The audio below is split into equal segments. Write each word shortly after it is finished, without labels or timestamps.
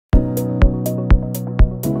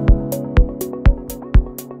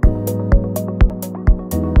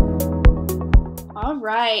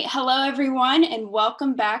right. Hello, everyone, and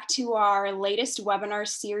welcome back to our latest webinar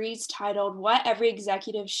series titled What Every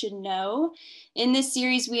Executive Should Know. In this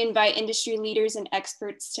series, we invite industry leaders and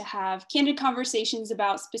experts to have candid conversations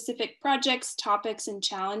about specific projects, topics, and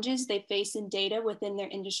challenges they face in data within their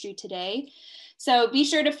industry today. So be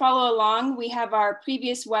sure to follow along. We have our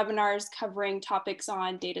previous webinars covering topics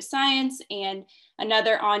on data science and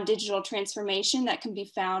another on digital transformation that can be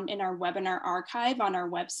found in our webinar archive on our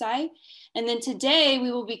website. And then today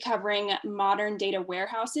we will be covering modern data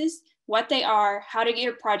warehouses, what they are, how to get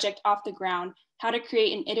your project off the ground, how to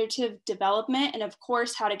create an iterative development, and of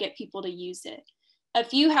course, how to get people to use it. A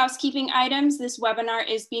few housekeeping items. This webinar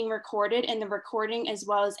is being recorded, and the recording, as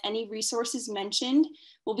well as any resources mentioned,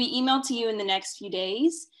 will be emailed to you in the next few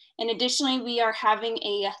days. And additionally, we are having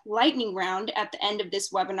a lightning round at the end of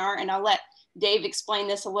this webinar, and I'll let Dave explain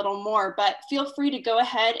this a little more, but feel free to go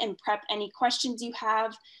ahead and prep any questions you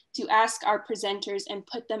have to ask our presenters and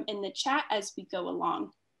put them in the chat as we go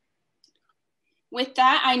along. With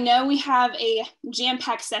that, I know we have a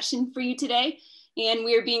jam-packed session for you today, and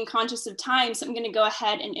we are being conscious of time, so I'm going to go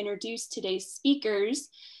ahead and introduce today's speakers.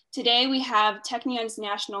 Today we have Technion's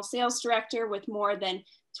National Sales Director with more than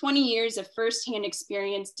 20 years of firsthand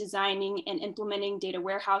experience designing and implementing data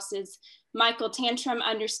warehouses. Michael Tantrum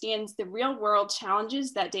understands the real-world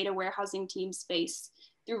challenges that data warehousing teams face.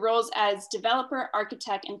 Through roles as developer,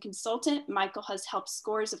 architect, and consultant, Michael has helped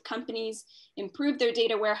scores of companies improve their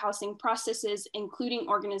data warehousing processes, including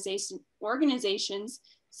organizations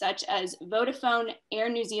such as Vodafone, Air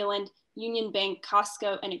New Zealand, Union Bank,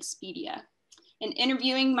 Costco, and Expedia. In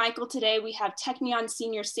interviewing Michael today, we have Technion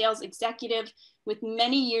Senior Sales Executive with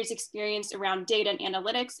many years experience around data and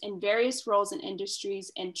analytics in various roles and industries,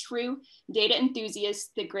 and true data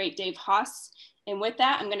enthusiast, the great Dave Haas. And with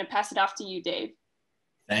that, I'm going to pass it off to you, Dave.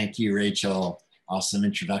 Thank you, Rachel. Awesome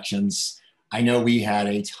introductions. I know we had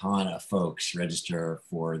a ton of folks register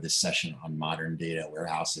for this session on modern data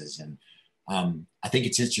warehouses. And I think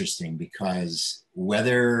it's interesting because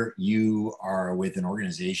whether you are with an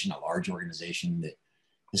organization, a large organization that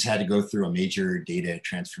has had to go through a major data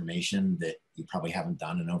transformation that you probably haven't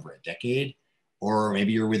done in over a decade, or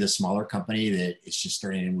maybe you're with a smaller company that is just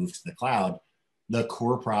starting to move to the cloud, the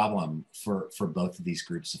core problem for both of these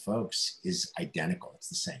groups of folks is identical. It's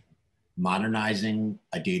the same. Modernizing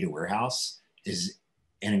a data warehouse is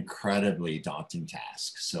an incredibly daunting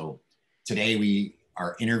task. So today we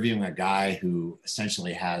are interviewing a guy who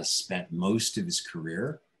essentially has spent most of his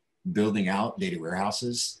career building out data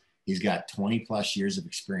warehouses. He's got 20 plus years of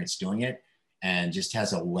experience doing it and just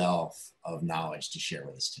has a wealth of knowledge to share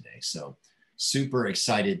with us today. So super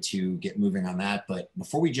excited to get moving on that. But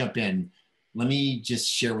before we jump in, let me just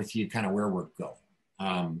share with you kind of where we're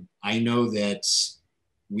going. I know that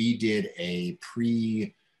we did a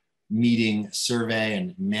pre-meeting survey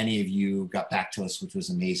and many of you got back to us, which was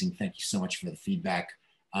amazing. Thank you so much for the feedback.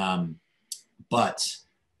 But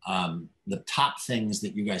the top things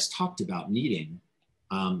that you guys talked about needing,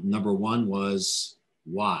 number one was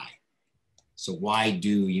why. So why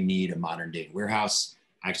do you need a modern data warehouse?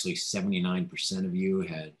 Actually, 79% of you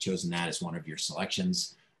had chosen that as one of your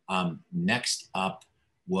selections. Next up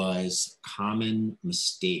was common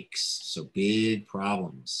mistakes, so big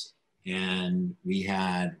problems. And we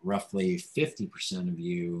had roughly 50% of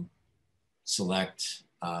you select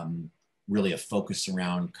really a focus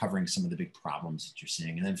around covering some of the big problems that you're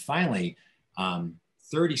seeing. And then finally,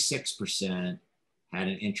 36% had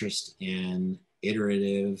an interest in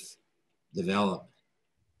iterative development.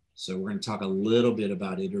 So we're going to talk a little bit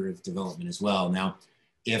about iterative development as well. Now,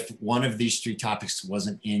 if one of these three topics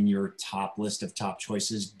wasn't in your top list of top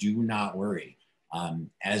choices, do not worry.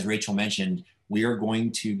 As Rachel mentioned, we are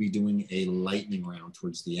going to be doing a lightning round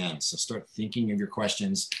towards the end. So start thinking of your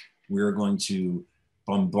questions. We're going to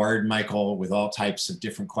bombard Michael with all types of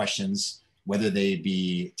different questions, whether they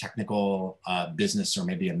be technical, business, or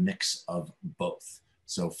maybe a mix of both.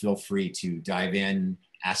 So feel free to dive in,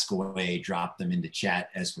 ask away, drop them into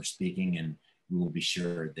chat as we're speaking, and we will be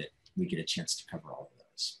sure that we get a chance to cover all of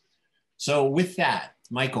those. So with that,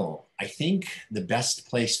 Michael, I think the best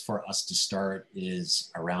place for us to start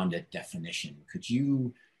is around a definition. Could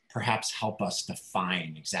you perhaps help us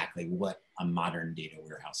define exactly what a modern data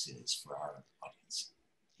warehouse is for our audience?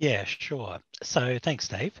 Yeah, sure. So thanks,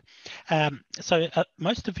 Dave.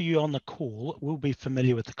 Most of you on the call will be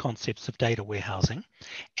familiar with the concepts of data warehousing.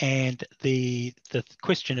 And the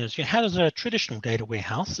question is, how does a traditional data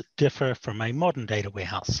warehouse differ from a modern data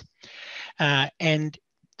warehouse? And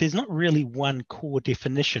there's not really one core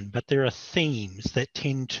definition, but there are themes that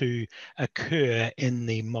tend to occur in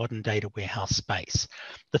the modern data warehouse space.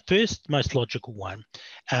 The first most logical one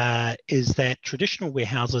is that traditional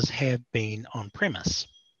warehouses have been on-premise.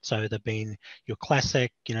 So they've been your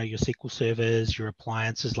classic, your SQL servers, your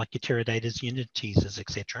appliances like your Teradata's, Unity's,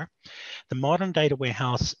 etc. The modern data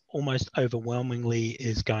warehouse almost overwhelmingly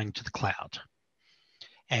is going to the cloud.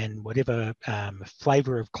 And whatever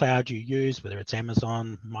flavor of cloud you use, whether it's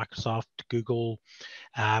Amazon, Microsoft, Google,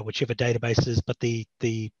 whichever databases, but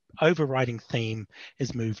the overriding theme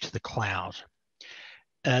is moved to the cloud.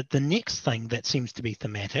 The next thing that seems to be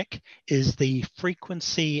thematic is the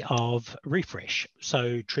frequency of refresh.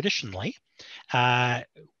 So traditionally,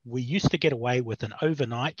 we used to get away with an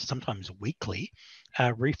overnight, sometimes weekly,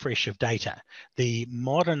 refresh of data. The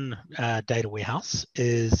modern data warehouse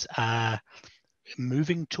is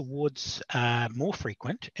moving towards more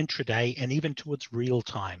frequent intraday and even towards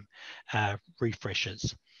real-time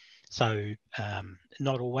refreshes. So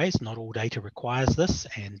not all data requires this,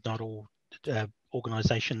 and not all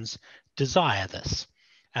organizations desire this,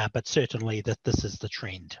 but certainly that this is the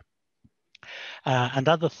trend.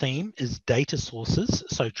 Another theme is data sources.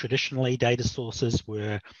 So traditionally, data sources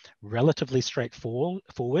were relatively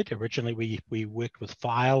straightforward. Originally, we worked with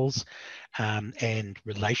files and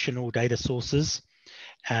relational data sources.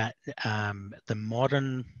 The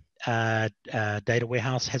modern data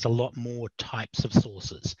warehouse has a lot more types of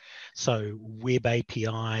sources. So web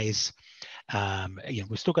APIs,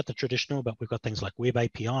 we've still got the traditional, but we've got things like web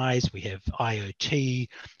APIs, we have IoT,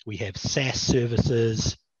 we have SaaS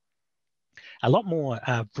services, a lot more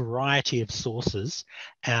variety of sources,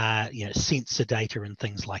 sensor data and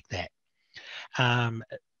things like that.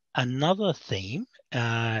 Another theme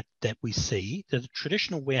that we see, that the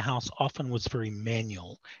traditional warehouse often was very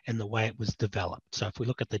manual in the way it was developed. So if we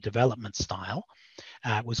look at the development style,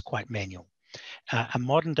 it was quite manual. A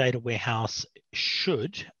modern data warehouse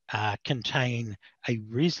should contain a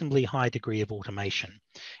reasonably high degree of automation.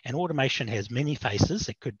 And automation has many faces.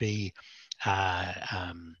 It could be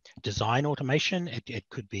design automation, it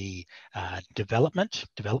could be development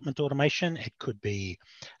automation, it could be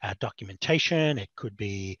documentation, it could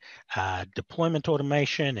be deployment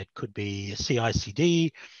automation, it could be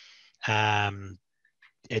CI/CD,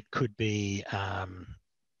 it could be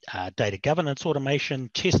data governance automation,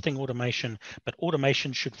 testing automation, but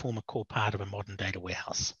automation should form a core part of a modern data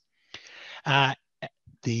warehouse.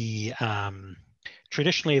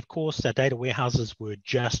 Traditionally, of course, data warehouses were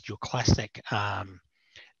just your classic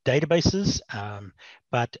databases,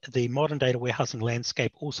 but the modern data warehousing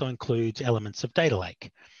landscape also includes elements of data lake.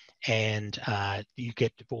 And you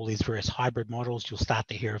get all these various hybrid models. You'll start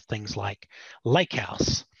to hear of things like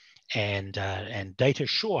lakehouse and data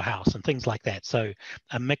shorehouse and things like that. So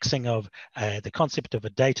a mixing of the concept of a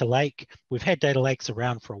data lake. We've had data lakes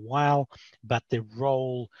around for a while, but their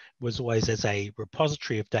role was always as a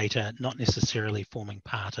repository of data, not necessarily forming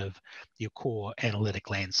part of your core analytic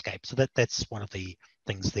landscape. So that's one of the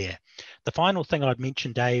things there. The final thing I'd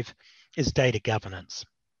mention, Dave, is data governance.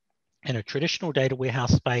 In a traditional data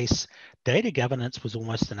warehouse space, data governance was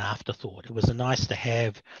almost an afterthought. It was a nice to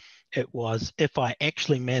have. It was, if I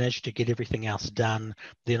actually managed to get everything else done,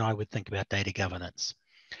 then I would think about data governance.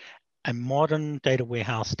 A modern data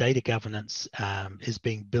warehouse, data governance is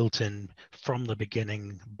being built in from the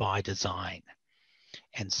beginning by design.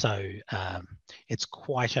 And so it's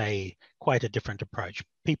quite a different approach.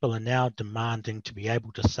 People are now demanding to be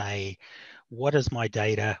able to say, what is my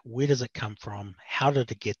data? Where does it come from? How did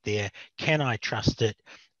it get there? Can I trust it?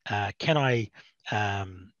 Can I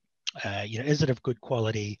is it of good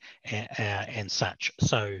quality and such?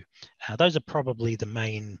 So those are probably the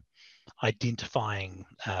main identifying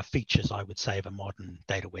features, I would say, of a modern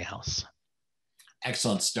data warehouse.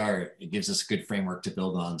 Excellent start. It gives us a good framework to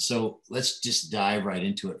build on. So let's just dive right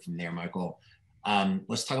into it from there, Michael.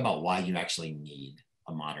 Let's talk about why you actually need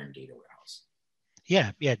a modern data warehouse.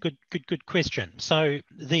 Yeah, good question. So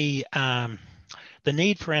the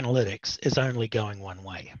need for analytics is only going one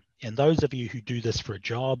way. And those of you who do this for a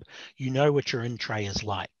job, you know what your in-tray is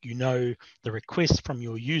like. You know the requests from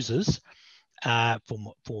your users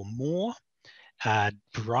for more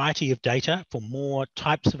variety of data, for more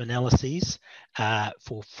types of analyses,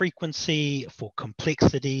 for frequency, for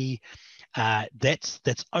complexity.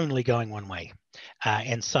 That's only going one way.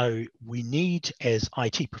 And so we need, as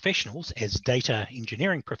IT professionals, as data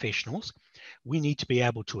engineering professionals, we need to be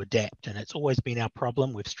able to adapt. And it's always been our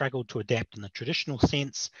problem. We've struggled to adapt in the traditional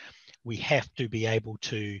sense. We have to be able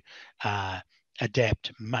to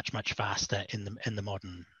adapt much faster in the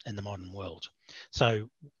modern world. So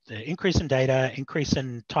the increase in data, increase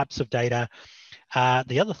in types of data.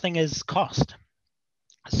 The other thing is cost.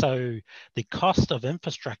 So the cost of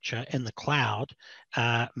infrastructure in the cloud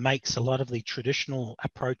makes a lot of the traditional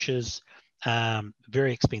approaches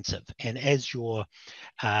very expensive. And as your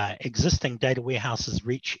existing data warehouses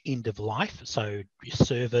reach end of life, so your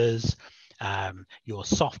servers, your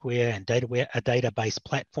software and database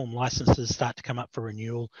platform licenses start to come up for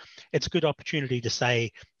renewal, it's a good opportunity to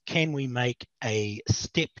say, can we make a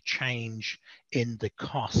step change in the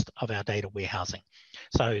cost of our data warehousing?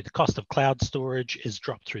 So the cost of cloud storage is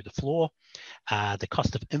dropped through the floor. The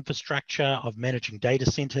cost of infrastructure of managing data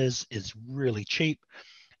centers is really cheap.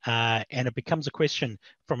 And it becomes a question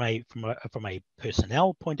from a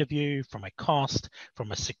personnel point of view, from a cost,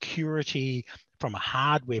 from a security, from a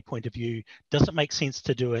hardware point of view. Does it make sense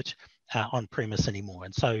to do it on premise anymore?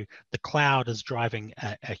 And so the cloud is driving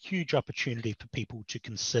a huge opportunity for people to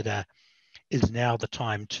consider, is now the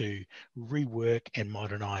time to rework and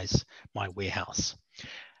modernize my warehouse.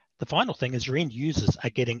 The final thing is your end users are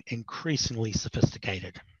getting increasingly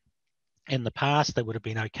sophisticated. In the past, they would have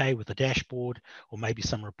been okay with a dashboard or maybe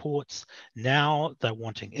some reports. Now they're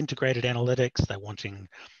wanting integrated analytics. They're wanting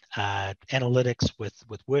analytics with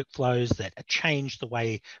workflows that change the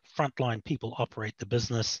way frontline people operate the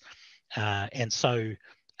business. And so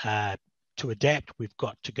to adapt, we've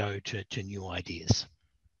got to go to new ideas.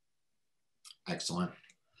 Excellent.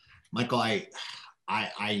 Michael,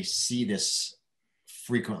 I see this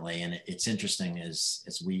frequently, and it's interesting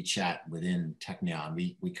as we chat within Technion,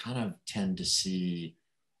 we kind of tend to see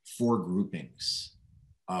 4 groupings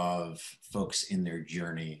of folks in their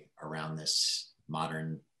journey around this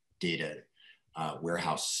modern data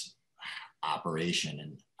warehouse operation.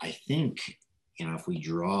 And I think, if we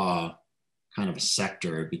draw kind of a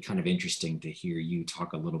sector, it'd be kind of interesting to hear you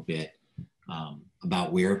talk a little bit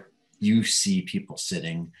about where you see people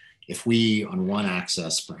sitting. If we, on one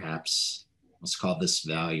axis, perhaps, let's call this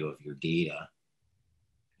value of your data.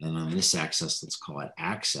 And on this axis, let's call it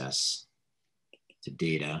access to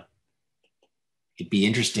data. It'd be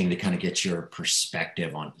interesting to kind of get your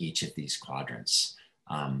perspective on each of these quadrants.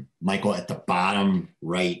 Michael, at the bottom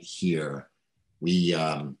right here, we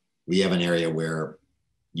have an area where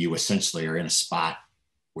you essentially are in a spot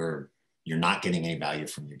where you're not getting any value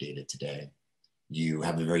from your data today. You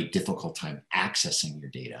have a very difficult time accessing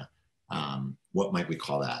your data. What might we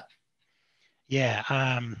call that? Yeah,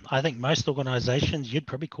 I think most organizations, you'd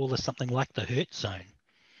probably call this something like the hurt zone.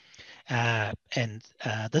 And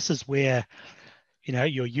this is where,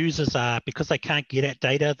 your users are, because they can't get at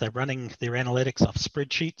data, they're running their analytics off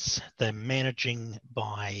spreadsheets, they're managing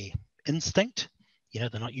by instinct. They're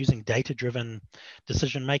not using data-driven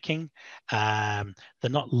decision-making. They're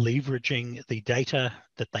not leveraging the data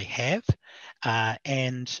that they have.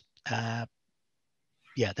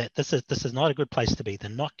 This is not a good place to be. They're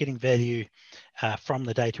not getting value from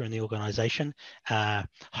the data in the organization.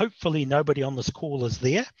 Hopefully nobody on this call is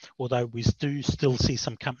there, although we do still see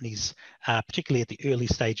some companies, particularly at the early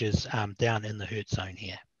stages, down in the hurt zone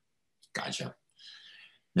here. Gotcha.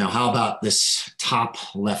 Now, how about this top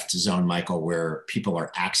left zone, Michael, where people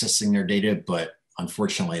are accessing their data, but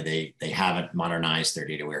unfortunately they haven't modernized their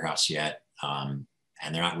data warehouse yet, and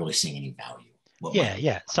they're not really seeing any value?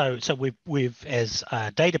 So we've as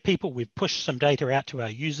data people, we've pushed some data out to our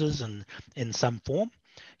users in some form,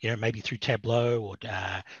 maybe through Tableau or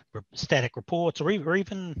static reports or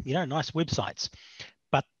even nice websites,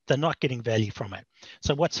 but they're not getting value from it.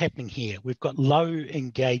 So what's happening here? We've got low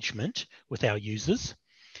engagement with our users.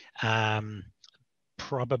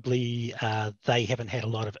 Probably they haven't had a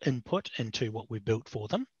lot of input into what we've built for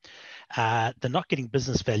them. They're not getting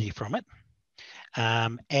business value from it.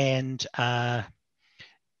 And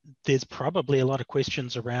there's probably a lot of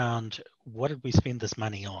questions around, what did we spend this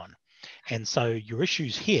money on? And so your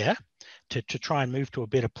issues here, to try and move to a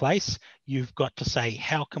better place, you've got to say,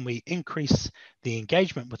 how can we increase the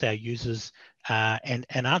engagement with our users and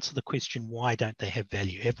answer the question, why don't they have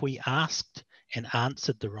value? Have we asked and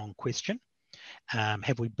answered the wrong question?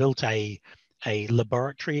 Have we built a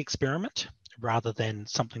laboratory experiment rather than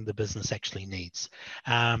something the business actually needs?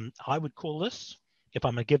 I would call this, if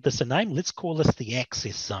I'm going to give this a name, let's call this the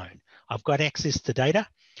access zone. I've got access to data,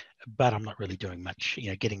 but I'm not really doing much,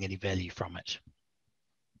 getting any value from it.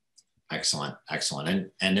 Excellent,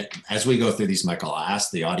 excellent. And as we go through these, Michael, I'll ask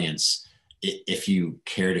the audience, if you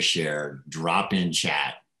care to share, drop in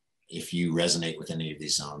chat if you resonate with any of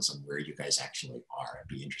these zones and where you guys actually are. It'd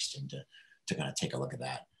be interesting to kind of take a look at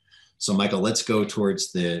that. So Michael, let's go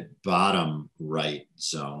towards the bottom right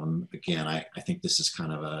zone. Again, I think this is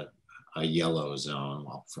kind of a yellow zone,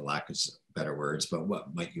 well, for lack of better words, but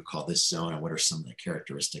what might you call this zone, and what are some of the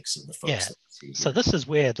characteristics of the folks Yeah. that we see So here? this is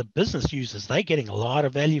where the business users, they're getting a lot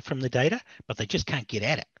of value from the data, but they just can't get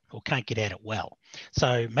at it or can't get at it well.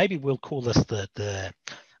 So maybe we'll call this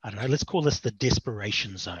I don't know, let's call this the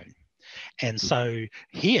desperation zone. And so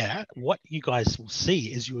here, what you guys will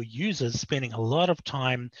see is your users spending a lot of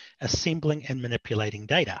time assembling and manipulating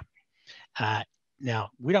data. Now,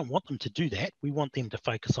 we don't want them to do that. We want them to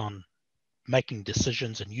focus on making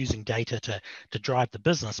decisions and using data to drive the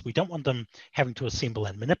business. We don't want them having to assemble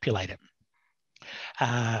and manipulate it.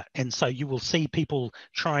 And so you will see people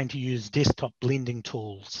trying to use desktop blending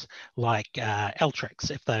tools like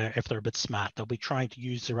Alteryx if they're a bit smart. They'll be trying to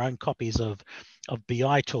use their own copies of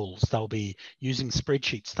BI tools. They'll be using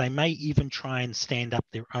spreadsheets. They may even try and stand up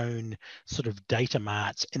their own sort of data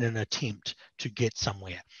marts in an attempt to get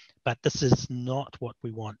somewhere. But this is not what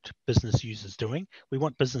we want business users doing. We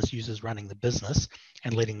want business users running the business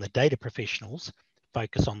and letting the data professionals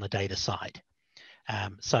focus on the data side.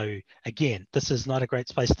 So again, this is not a great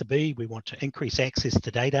space to be. We want to increase access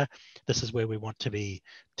to data. This is where we want to be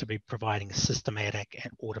providing systematic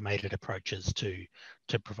and automated approaches to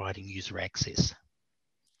providing user access.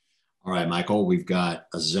 All right, Michael, we've got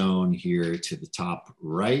a zone here to the top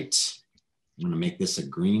right. I'm going to make this a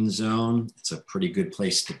green zone. It's a pretty good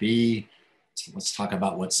place to be. So let's talk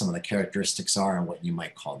about what some of the characteristics are and what you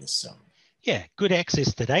might call this zone. Yeah, good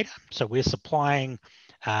access to data. So we're supplying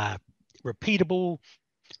repeatable,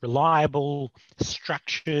 reliable,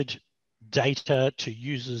 structured data to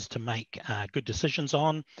users to make good decisions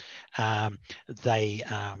on. They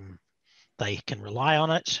can rely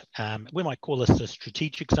on it. We might call this a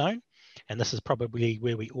strategic zone, and this is probably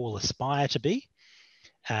where we all aspire to be.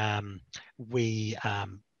 We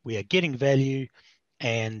are getting value,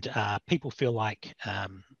 and people feel like,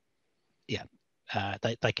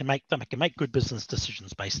 they can make good business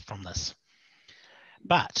decisions based from this.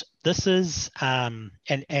 But this is, and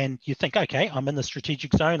you think, okay, I'm in the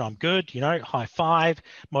strategic zone, I'm good, high five,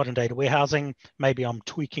 modern data warehousing, maybe I'm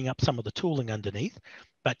tweaking up some of the tooling underneath,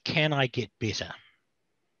 but can I get better?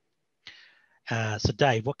 So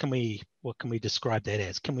Dave, what can we describe that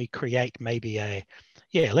as? Can we create maybe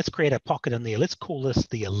let's create a pocket in there. Let's call this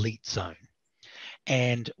the elite zone.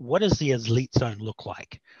 And what does the elite zone look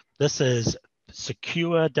like? This is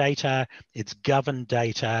secure data, it's governed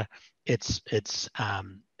data, it's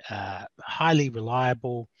highly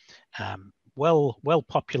reliable, well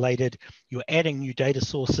populated. You're adding new data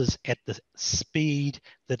sources at the speed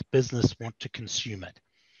that business want to consume it.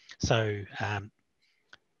 So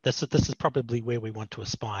this is probably where we want to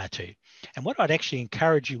aspire to. And what I'd actually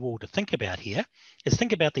encourage you all to think about here is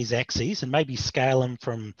think about these axes and maybe scale them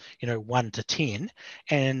from 1 to 10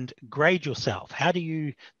 and grade yourself. How do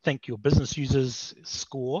you think your business users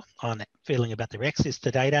score on feeling about their access to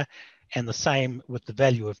data, and the same with the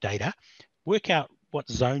value of data? Work out what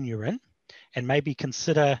zone you're in and maybe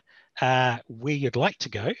consider where you'd like to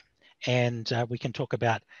go, and we can talk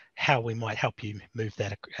about how we might help you move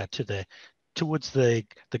that towards the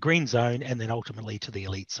green zone and then ultimately to the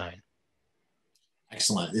elite zone.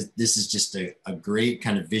 Excellent. This is just a great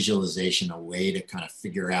kind of visualization, a way to kind of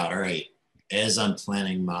figure out, all right, as I'm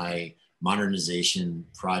planning my modernization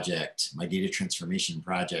project, my data transformation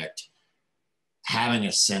project, having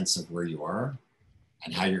a sense of where you are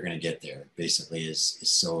and how you're going to get there basically is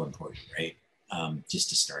so important, right? Just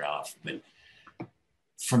to start off. But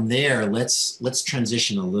from there, let's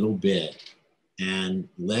transition a little bit and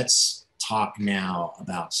let's talk now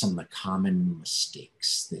about some of the common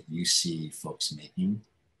mistakes that you see folks making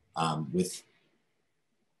with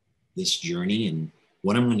this journey. And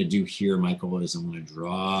what I'm going to do here, Michael, is I'm going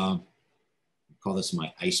to call this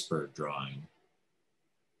my iceberg drawing.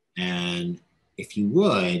 And if you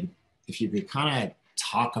could kind of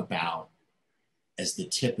talk about, as the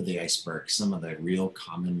tip of the iceberg, some of the real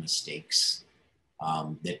common mistakes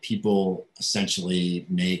that people essentially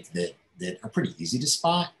make that are pretty easy to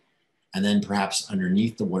spot. And then perhaps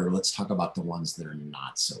underneath the water, let's talk about the ones that are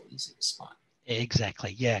not so easy to spot.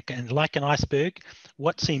 Exactly, yeah. And like an iceberg,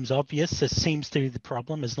 what seems obvious, that seems to be the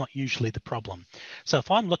problem, is not usually the problem. So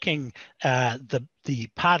if I'm looking the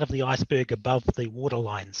part of the iceberg above the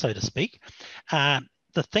waterline, so to speak,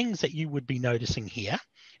 the things that you would be noticing here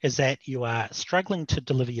is that you are struggling to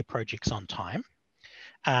deliver your projects on time.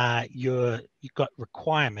 You've got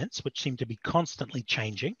requirements which seem to be constantly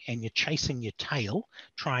changing, and you're chasing your tail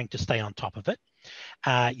trying to stay on top of it.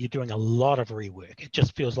 You're doing a lot of rework. It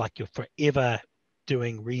just feels like you're forever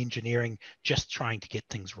doing re-engineering, just trying to get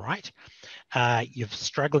things right. You're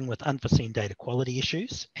struggling with unforeseen data quality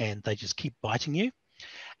issues, and they just keep biting you.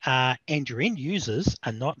 And your end users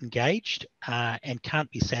are not engaged and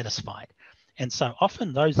can't be satisfied. And so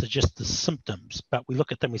often those are just the symptoms, but we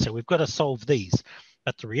look at them, we say, we've got to solve these.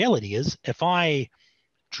 But the reality is, if I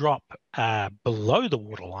drop below the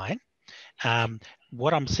waterline,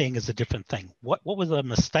 what I'm seeing is a different thing. What were the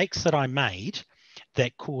mistakes that I made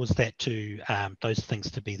that caused that to those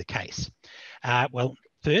things to be the case? Well,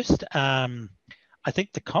 first, I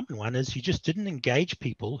think the common one is you just didn't engage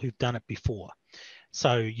people who've done it before.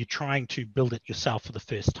 So you're trying to build it yourself for the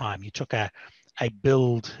first time. You took a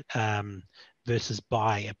build versus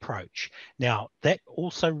buy approach. Now, that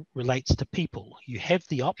also relates to people. You have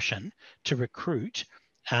the option to recruit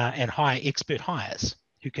and hire expert hires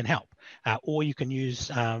who can help, or you can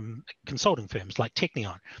use consulting firms like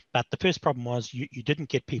Technion. But the first problem was you didn't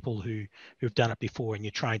get people who've done it before, and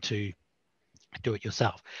you're trying to do it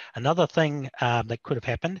yourself. Another thing that could have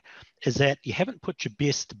happened is that you haven't put your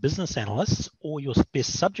best business analysts or your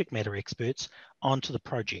best subject matter experts onto the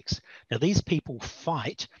projects. Now, these people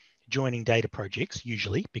fight joining data projects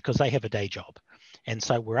usually because they have a day job. And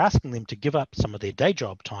so we're asking them to give up some of their day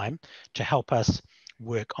job time to help us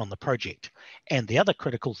work on the project. And the other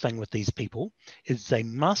critical thing with these people is they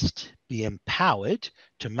must be empowered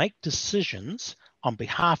to make decisions on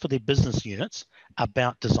behalf of their business units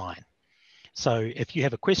about design. So if you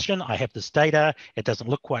have a question, I have this data, it doesn't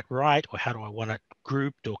look quite right, or how do I want it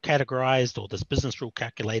grouped or categorized, or this business rule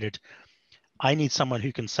calculated, I need someone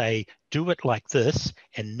who can say, do it like this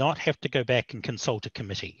and not have to go back and consult a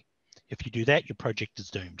committee. If you do that, your project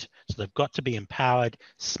is doomed. So they've got to be empowered,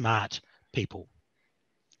 smart people.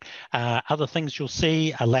 Other things you'll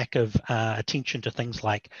see, a lack of attention to things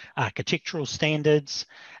like architectural standards.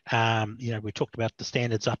 We talked about the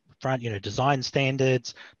standards up front, design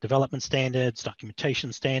standards, development standards,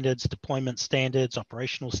 documentation standards, deployment standards,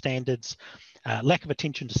 operational standards, lack of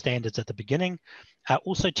attention to standards at the beginning.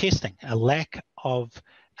 Also testing, a lack of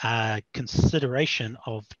consideration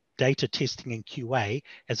of data testing and QA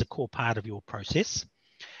as a core part of your process.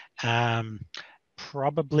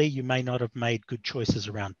 Probably you may not have made good choices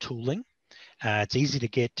around tooling. It's easy to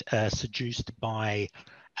get seduced by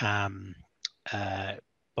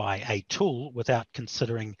a tool without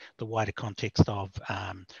considering the wider context of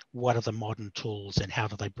what are the modern tools and how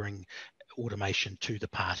do they bring automation to the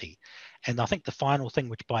party. And I think the final thing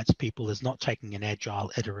which bites people is not taking an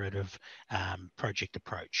agile, iterative project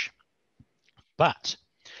approach. But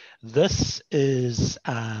this is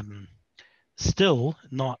still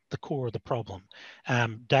not the core of the problem.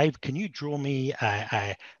 Dave, can you draw me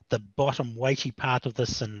the bottom weighty part of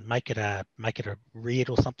this and make it a red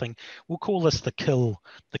or something? We'll call this the kill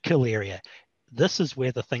area. This is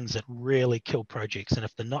where the things that really kill projects, and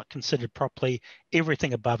if they're not considered properly,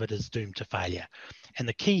 everything above it is doomed to failure. And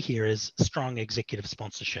the key here is strong executive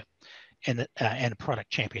sponsorship and a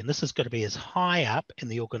product champion. This has got to be as high up in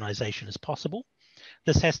the organization as possible.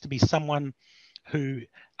 This has to be someone who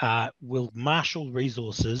will marshal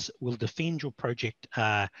resources, will defend your project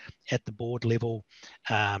at the board level,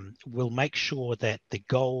 will make sure that the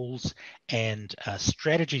goals and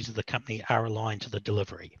strategies of the company are aligned to the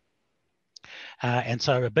delivery. And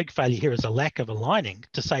so a big failure here is a lack of aligning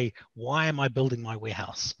to say, why am I building my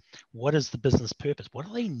warehouse? What is the business purpose? What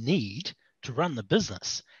do they need to run the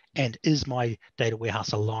business? And is my data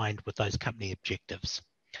warehouse aligned with those company objectives?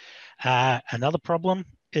 Another problem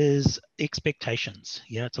is expectations.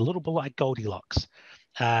 It's a little bit like Goldilocks.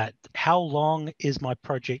 How long is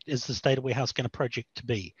this data warehouse going to project to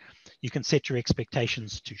be? You can set your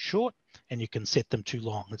expectations too short and you can set them too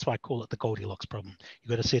long. That's why I call it the Goldilocks problem. You've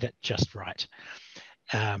got to set it just right.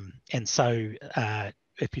 And so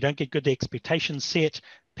if you don't get good expectations set,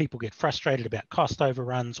 people get frustrated about cost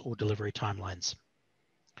overruns or delivery timelines.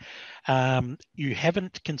 You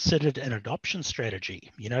haven't considered an adoption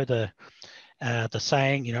strategy. The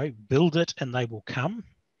saying, build it and they will come.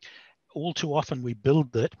 All too often we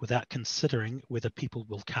build it without considering whether people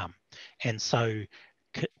will come. And so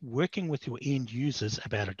working with your end users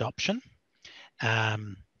about adoption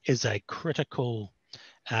is a critical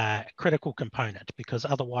component, because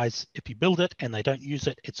otherwise if you build it and they don't use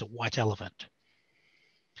it, it's a white elephant.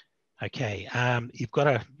 Okay, you've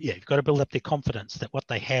got to build up their confidence that what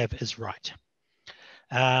they have is right.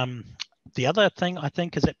 The other thing I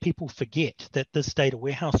think is that people forget that this data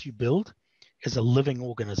warehouse you build is a living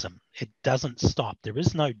organism. It doesn't stop. There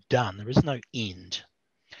is no done. There is no end.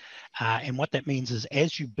 And what that means is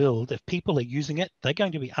as you build, if people are using it, they're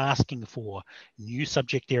going to be asking for new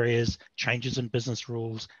subject areas, changes in business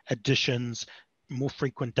rules, additions, more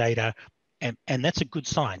frequent data. And that's a good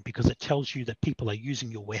sign, because it tells you that people are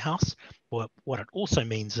using your warehouse. But what it also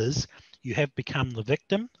means is you have become the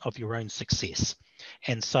victim of your own success.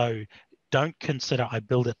 And so Don't consider I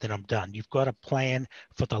build it, then I'm done. You've got to plan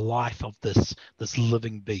for the life of this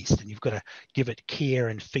living beast, and you've got to give it care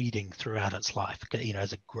and feeding throughout its life,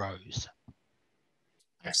 as it grows.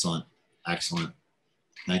 Excellent. Excellent.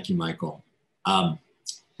 Thank you, Michael.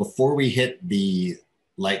 Before we hit the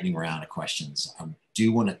lightning round of questions, I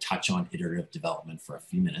do want to touch on iterative development for a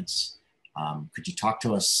few minutes. Could you talk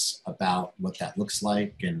to us about what that looks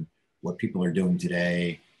like and what people are doing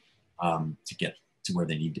today to get to where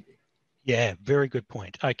they need to be? Yeah, very good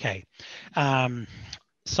point. Okay.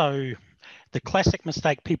 So the classic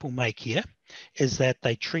mistake people make here is that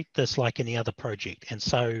they treat this like any other project. And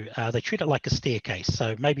so they treat it like a staircase.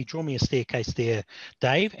 So maybe draw me a staircase there,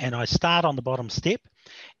 Dave, and I start on the bottom step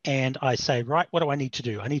and I say, right, what do I need to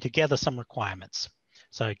do? I need to gather some requirements.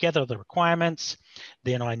 So gather the requirements,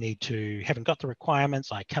 then I need to, having got the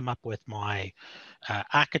requirements, I come up with my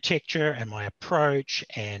architecture and my approach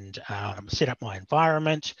and set up my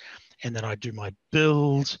environment, and then I do my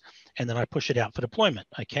build, and then I push it out for deployment.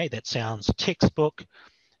 Okay, that sounds textbook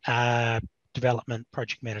development,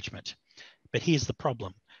 project management. But here's the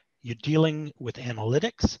problem. You're dealing with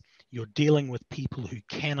analytics. You're dealing with people who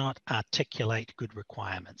cannot articulate good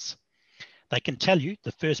requirements. They can tell you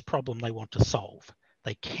the first problem they want to solve.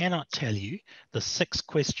 They cannot tell you the 6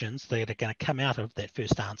 questions that are going to come out of that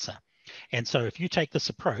first answer. And so if you take this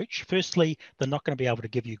approach, firstly, they're not going to be able to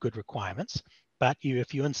give you good requirements. But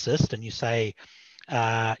if you insist and you say,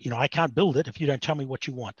 I can't build it if you don't tell me what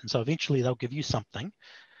you want. And so eventually they'll give you something.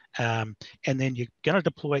 And then you're going to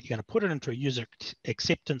deploy it. You're going to put it into a user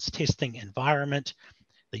acceptance testing environment.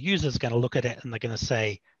 The user's going to look at it and they're going to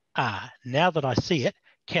say, now that I see it,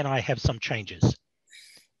 can I have some changes?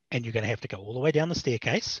 And you're going to have to go all the way down the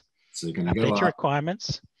staircase. So you're going to update go your up.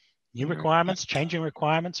 requirements, new requirements, changing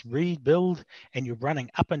requirements, rebuild, and you're running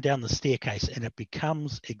up and down the staircase, and it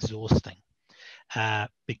becomes exhausting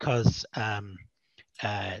because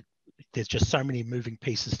there's just so many moving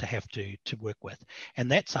pieces to have to work with.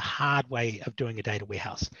 And that's a hard way of doing a data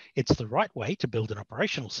warehouse. It's the right way to build an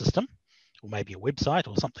operational system, or maybe a website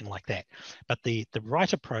or something like that. But the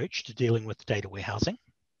right approach to dealing with data warehousing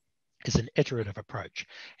is an iterative approach.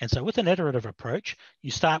 And so with an iterative approach, you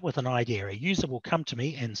start with an idea. A user will come to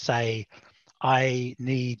me and say, I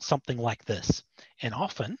need something like this. And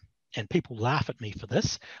often, and people laugh at me for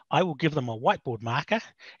this, I will give them a whiteboard marker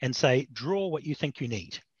and say, draw what you think you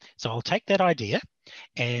need. So I'll take that idea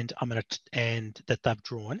and that they've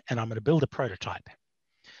drawn, and I'm going to build a prototype.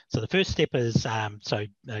 So the first step is,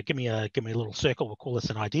 give me a little circle, we'll call this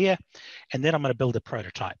an idea, and then I'm going to build a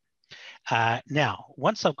prototype. Now,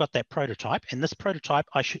 once I've got that prototype, and this prototype,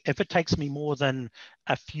 if it takes me more than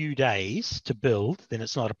a few days to build, then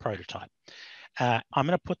it's not a prototype. I'm going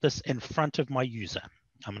to put this in front of my user.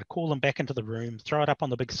 I'm going to call them back into the room, throw it up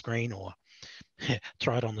on the big screen, or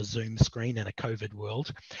throw it on the Zoom screen in a COVID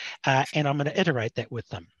world, and I'm going to iterate that with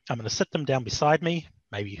them. I'm going to sit them down beside me,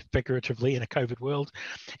 maybe figuratively in a COVID world,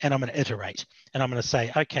 and I'm going to iterate. And I'm going to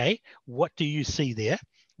say, okay, what do you see there?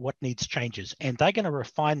 What needs changes? And they're going to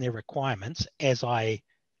refine their requirements as I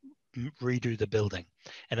redo the building.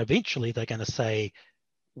 And eventually they're going to say,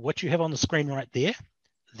 what you have on the screen right there,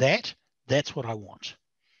 that's what I want.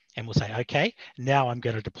 And we'll say, okay, now I'm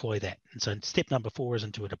going to deploy that. And so step number 4 is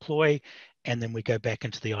into a deploy, and then we go back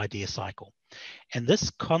into the idea cycle. And this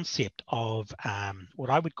concept of what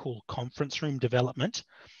I would call conference room development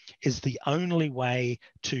is the only way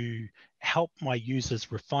to help my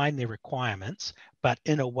users refine their requirements, but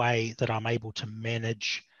in a way that I'm able to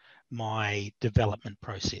manage my development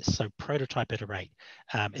process. So prototype iterate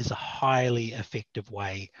is a highly effective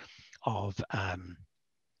way of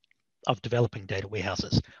developing data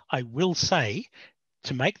warehouses. I will say,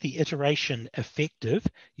 to make the iteration effective,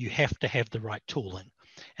 you have to have the right tooling.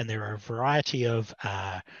 And there are a variety of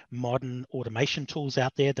modern automation tools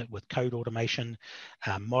out there that with code automation,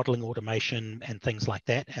 modeling automation, and things like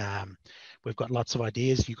that. We've got lots of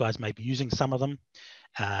ideas. You guys may be using some of them,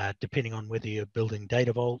 depending on whether you're building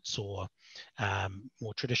data vaults or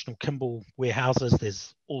more traditional Kimball warehouses.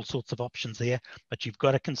 There's all sorts of options there, but you've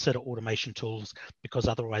got to consider automation tools because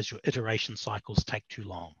otherwise your iteration cycles take too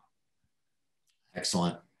long.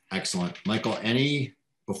 Excellent. Excellent. Michael,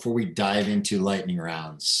 before we dive into lightning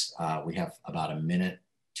rounds, we have about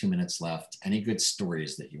 2 minutes left. Any good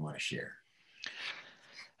stories that you want to share?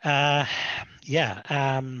 I'll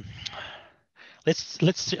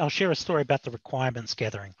share a story about the requirements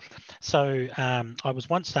gathering. So I was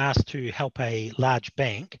once asked to help a large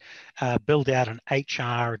bank build out an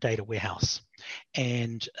HR data warehouse.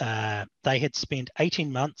 And they had spent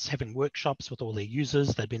 18 months having workshops with all their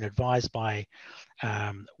users. They'd been advised by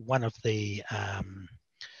one of the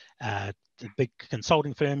the big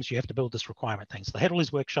consulting firms, you have to build this requirement thing. So they had all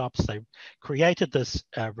these workshops. They created this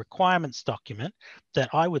requirements document that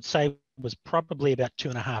I would say was probably about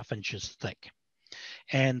 2.5 inches thick.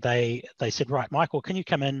 And they said, right, Michael, can you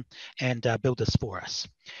come in and build this for us?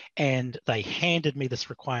 And they handed me this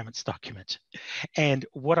requirements document. And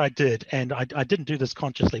what I did, and I didn't do this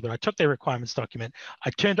consciously, but I took their requirements document,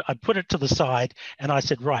 I put it to the side, and I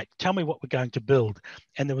said, right, tell me what we're going to build.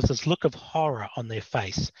 And there was this look of horror on their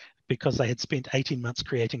face because they had spent 18 months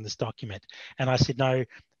creating this document. And I said, no,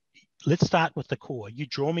 let's start with the core. You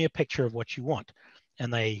draw me a picture of what you want.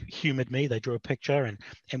 And they humored me, they drew a picture,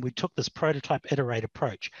 and we took this prototype iterate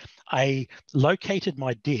approach. I located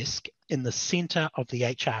my desk in the center of the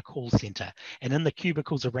HR call center. And in the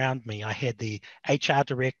cubicles around me, I had the HR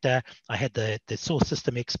director, I had the source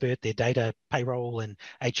system expert, their data payroll and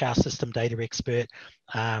HR system data expert,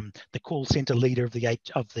 the call center leader of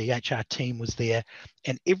the HR team was there.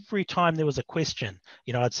 And every time there was a question,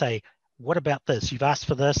 I'd say, what about this? You've asked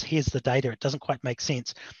for this. Here's the data. It doesn't quite make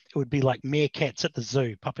sense. It would be like meerkats at the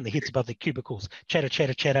zoo, popping their heads above their cubicles. Chatter,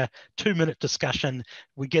 chatter, chatter. 2-minute discussion.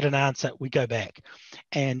 We get an answer. We go back.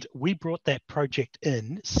 And we brought that project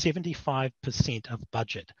in 75% of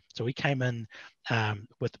budget. So we came in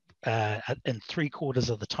with in 3/4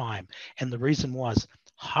 of the time. And the reason was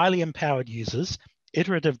highly empowered users,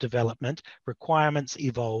 iterative development, requirements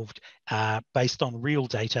evolved based on real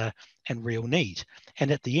data and real need. And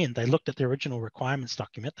at the end, they looked at the original requirements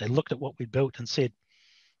document, they looked at what we built and said,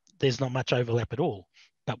 there's not much overlap at all.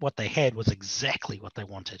 But what they had was exactly what they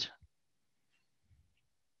wanted.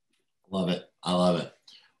 Love it. I love it.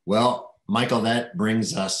 Well, Michael, that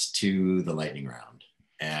brings us to the lightning round.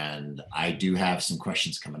 And I do have some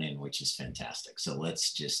questions coming in, which is fantastic. So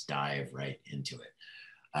let's just dive right into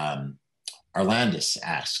it. Arlandis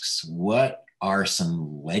asks, what are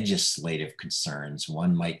some legislative concerns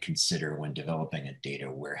one might consider when developing a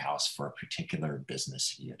data warehouse for a particular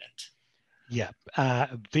business unit? Yeah,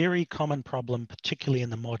 a very common problem, particularly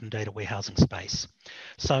in the modern data warehousing space.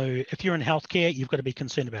 So if you're in healthcare, you've got to be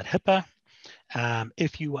concerned about HIPAA.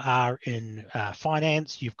 If you are in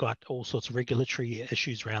finance, you've got all sorts of regulatory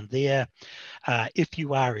issues around there. If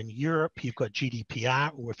you are in Europe, you've got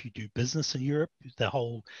GDPR, or if you do business in Europe, the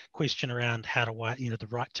whole question around how to, the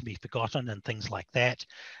right to be forgotten and things like that.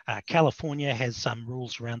 California has some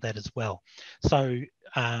rules around that as well. So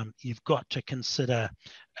you've got to consider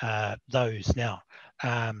those now.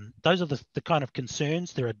 Those are the kind of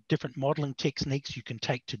concerns. There are different modeling techniques you can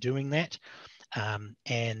take to doing that.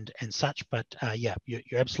 And such, but yeah, you're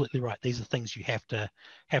absolutely right. These are things you have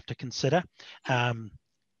to consider.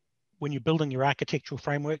 When you're building your architectural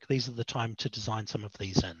framework, these are the time to design some of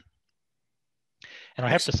these in. And I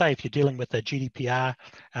have to say, if you're dealing with a GDPR,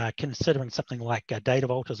 considering something like Data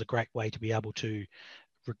Vault is a great way to be able to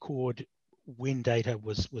record when data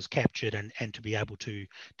was captured and to be able to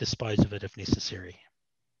dispose of it if necessary.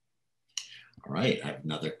 All right, I have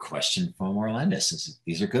another question from Orlandis.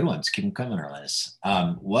 These are good ones. Keep them coming, Orlandis.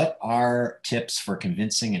 What are tips for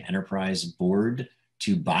convincing an enterprise board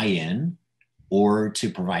to buy in or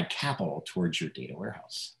to provide capital towards your data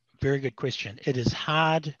warehouse? Very good question. It is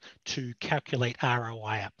hard to calculate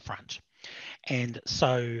ROI up front. And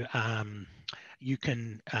so you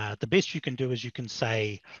can, the best you can do is you can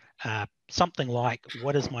say something like,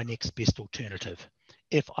 what is my next best alternative?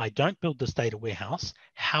 If I don't build this data warehouse,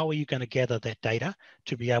 how are you going to gather that data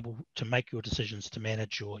to be able to make your decisions to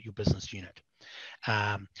manage your business unit?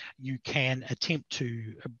 You can attempt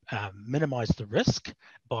to minimize the risk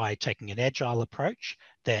by taking an agile approach,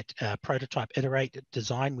 that prototype, iterate,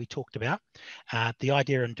 design we talked about. The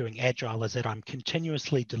idea in doing agile is that I'm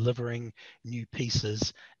continuously delivering new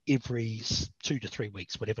pieces every 2 to 3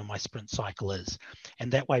 weeks, whatever my sprint cycle is.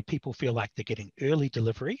 And that way people feel like they're getting early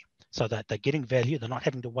delivery, so that they're getting value. They're not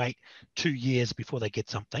having to wait 2 years before they get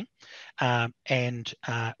something. And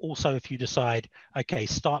also if you decide, okay,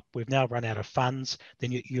 stop, we've now run out of funds,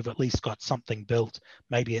 then you've at least got something built.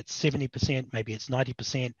 Maybe it's 70%, maybe it's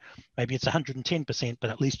 90%, maybe it's 110%, but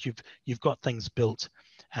at least you've got things built.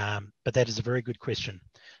 But that is a very good question,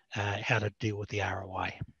 how to deal with the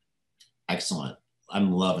ROI. Excellent.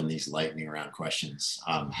 I'm loving these lightning round questions.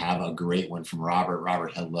 Have a great one from Robert.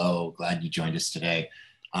 Robert, hello. Glad you joined us today.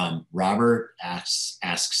 Robert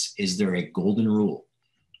asks, is there a golden rule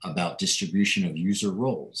about distribution of user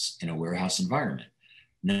roles in a warehouse environment?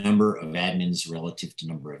 Number of admins relative to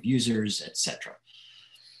number of users, etc.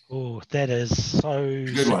 Oh, that is so,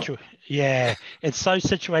 yeah, it's so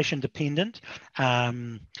situation dependent.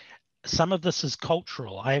 Some of this is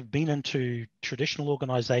cultural. I have been into traditional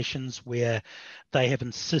organizations where they have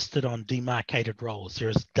insisted on demarcated roles. There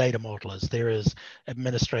is data modelers, there is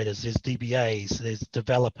administrators, there's DBAs, there's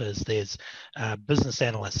developers, there's business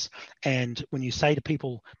analysts. And when you say to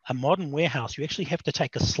people, a modern warehouse, you actually have to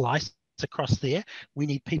take a slice across there. We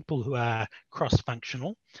need people who are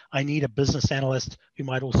cross-functional. I need a business analyst who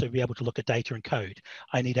might also be able to look at data and code.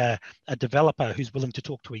 I need a developer who's willing to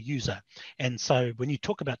talk to a user. And so when you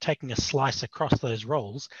talk about taking a slice across those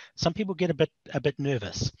roles, some people get a bit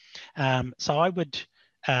nervous. So I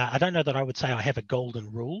don't know that I would say I have a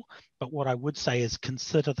golden rule, but what I would say is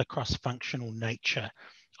consider the cross-functional nature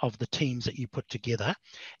of the teams that you put together.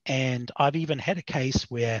 And I've even had a case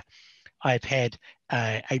where I've had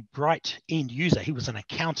a bright end user. He was an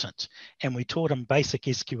accountant, and we taught him basic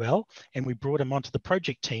SQL, and we brought him onto the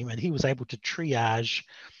project team, and he was able to triage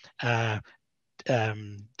data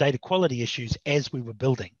quality issues as we were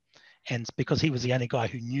building. And because he was the only guy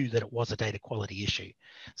who knew that it was a data quality issue.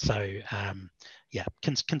 So yeah,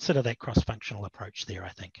 consider that cross-functional approach there, I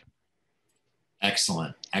think.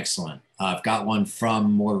 Excellent, excellent. I've got one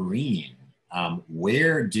from Maureen.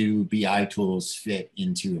 Where do BI tools fit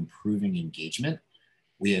into improving engagement?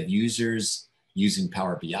 We have users using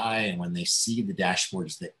Power BI, and when they see the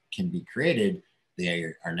dashboards that can be created,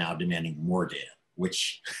 they are now demanding more data,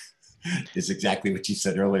 which is exactly what you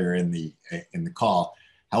said earlier in the call.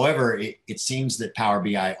 However, it seems that Power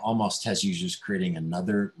BI almost has users creating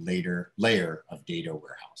another layer of data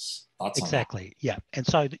warehouse. Thoughts on that? Exactly, yeah. And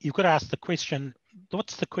so you've got to ask the question,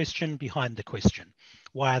 what's the question behind the question?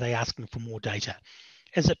 Why are they asking for more data?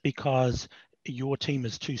 Is it because your team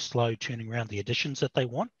is too slow turning around the additions that they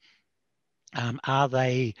want? Are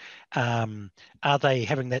they having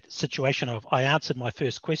that situation of, I answered my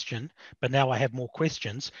first question, but now I have more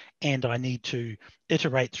questions and I need to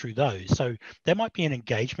iterate through those? So there might be an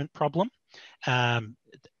engagement problem.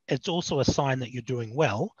 It's also a sign that you're doing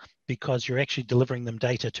well because you're actually delivering them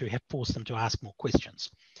data to have forced them to ask more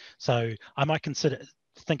questions. So I might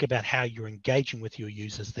think about how you're engaging with your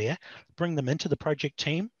users there, bring them into the project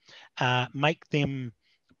team, make them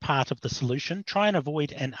part of the solution. Try and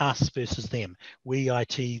avoid an us versus them. We,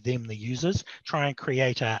 IT, them, the users. Try and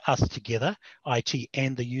create a us together, IT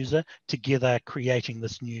and the user together, creating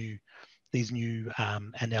these new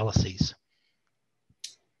analyses.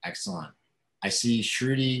 Excellent. I see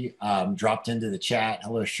Shruti dropped into the chat.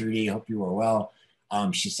 Hello, Shruti. Hope you are well.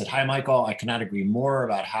 She said, hi, Michael. I cannot agree more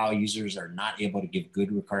about how users are not able to give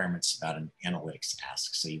good requirements about an analytics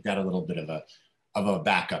task. So you've got a little bit of a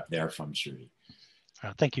backup there from Shruti.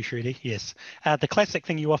 Thank you, Shruti. Yes, the classic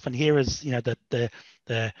thing you often hear is, you know,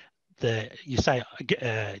 you say,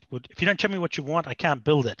 if you don't tell me what you want, I can't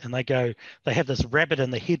build it. And they have this rabbit in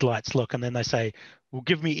the headlights look, and then they say, well,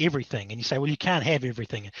 give me everything. And you say, well, you can't have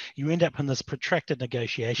everything. You end up in this protracted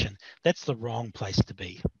negotiation. That's the wrong place to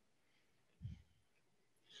be.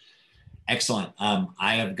 Excellent.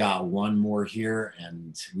 I have got one more here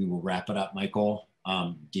and we will wrap it up, Michael.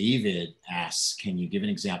 David asks, can you give an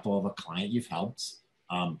example of a client you've helped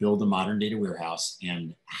build a modern data warehouse,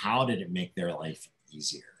 and how did it make their life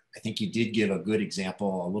easier? I think you did give a good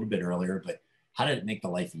example a little bit earlier, but how did it make the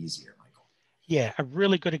life easier, Michael? Yeah, a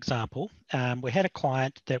really good example. We had a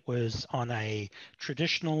client that was on a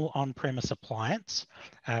traditional on-premise appliance,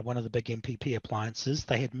 one of the big MPP appliances.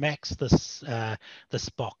 They had maxed this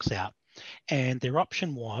box out, and their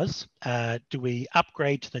option was, do we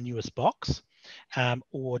upgrade to the newest box?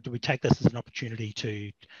 Or do we take this as an opportunity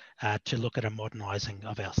to look at a modernizing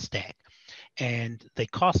of our stack? And the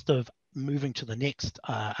cost of moving to the next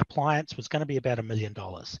appliance was going to be about $1 million.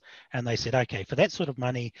 And they said, okay, for that sort of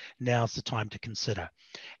money, now's the time to consider.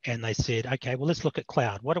 And they said, okay, well, let's look at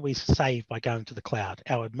cloud. What do we save by going to the cloud?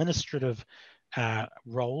 Our administrative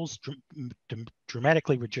roles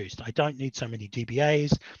dramatically reduced. I don't need so many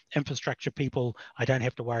DBAs, infrastructure people. I don't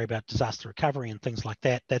have to worry about disaster recovery and things like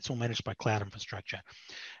that. That's all managed by cloud infrastructure.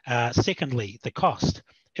 Secondly, the cost.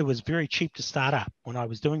 It was very cheap to start up. When I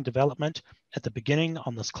was doing development at the beginning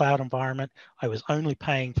on this cloud environment, I was only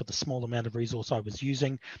paying for the small amount of resource I was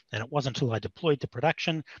using. And it wasn't until I deployed to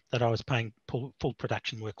production that I was paying full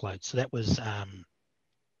production workload. So that was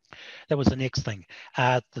the next thing.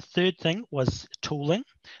 The third thing was tooling.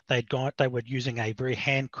 They were using a very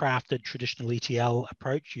handcrafted traditional ETL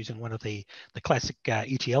approach, using one of the classic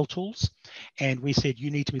ETL tools. And we said,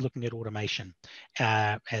 you need to be looking at automation.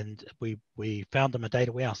 And we found them a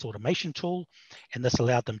data warehouse automation tool, and this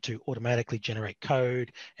allowed them to automatically generate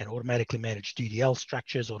code and automatically manage DDL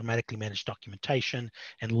structures, automatically manage documentation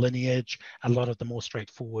and lineage, a lot of the more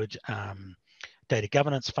straightforward data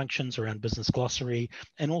governance functions around business glossary,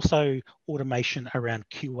 and also automation around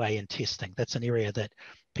QA and testing. That's an area that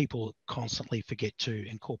people constantly forget to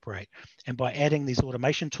incorporate. And by adding these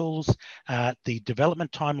automation tools, the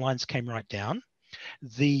development timelines came right down.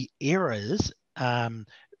 The errors,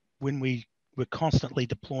 when we were constantly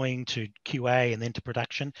deploying to QA and then to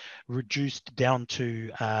production, reduced down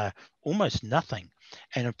to almost nothing.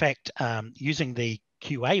 And in fact, using the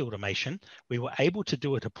QA automation, we were able to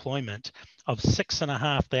do a deployment of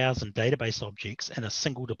 6,500 database objects in a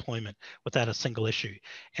single deployment without a single issue.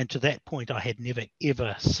 And to that point, I had never,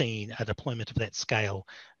 ever seen a deployment of that scale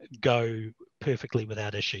go perfectly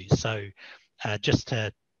without issues. So just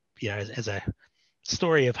to, as a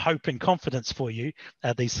story of hope and confidence for you,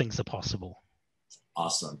 these things are possible.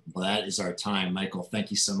 Awesome. Well, that is our time. Michael, thank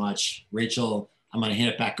you so much. Rachel, I'm going to hand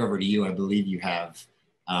it back over to you. I believe you have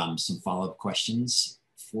some follow-up questions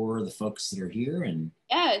for the folks that are here, and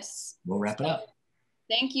yes, we'll wrap it up.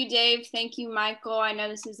 Thank you, Dave. Thank you, Michael. I know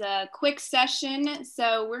this is a quick session,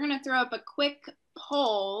 so we're going to throw up a quick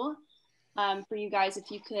poll for you guys. If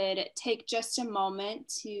you could take just a moment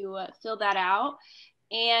to fill that out.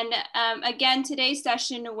 And again, today's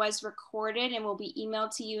session was recorded and will be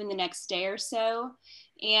emailed to you in the next day or so.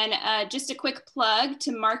 And just a quick plug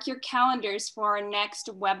to mark your calendars for our next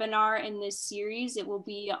webinar in this series. It will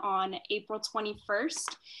be on April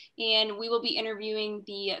 21st. And we will be interviewing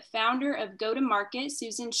the founder of Go-to-Market,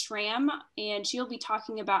 Susan Schramm, and she'll be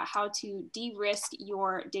talking about how to de-risk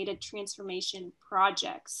your data transformation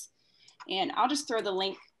projects. And I'll just throw the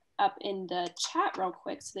link up in the chat real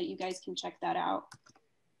quick so that you guys can check that out.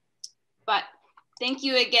 But thank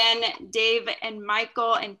you again, Dave and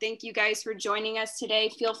Michael, and thank you guys for joining us today.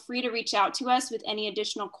 Feel free to reach out to us with any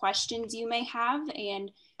additional questions you may have,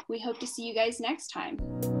 and we hope to see you guys next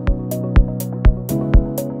time.